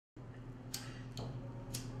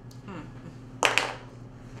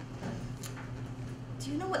Do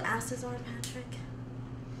you know what asses are, Patrick?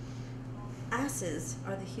 Asses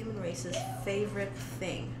are the human race's favorite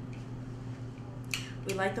thing.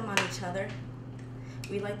 We like them on each other.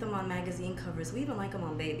 We like them on magazine covers. We even like them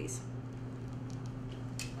on babies.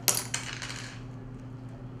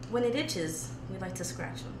 When it itches, we like to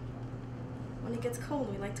scratch them. When it gets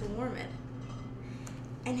cold, we like to warm it.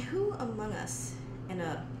 And who among us, in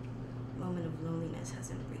a moment of loneliness,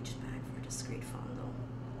 hasn't reached back for a discreet fondle?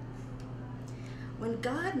 When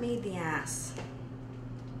God made the ass,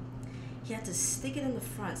 he had to stick it in the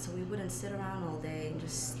front so we wouldn't sit around all day and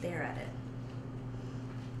just stare at it.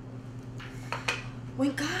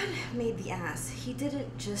 When God made the ass, he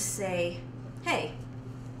didn't just say, hey,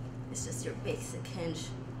 it's just your basic hinge.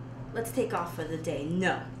 Let's take off for the day.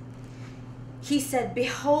 No. He said,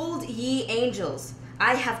 behold ye angels,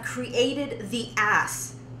 I have created the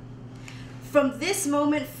ass. From this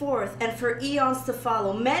moment forth and for eons to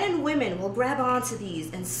follow, men and women will grab onto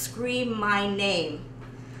these and scream my name.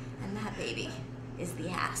 And that baby is the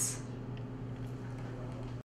ass.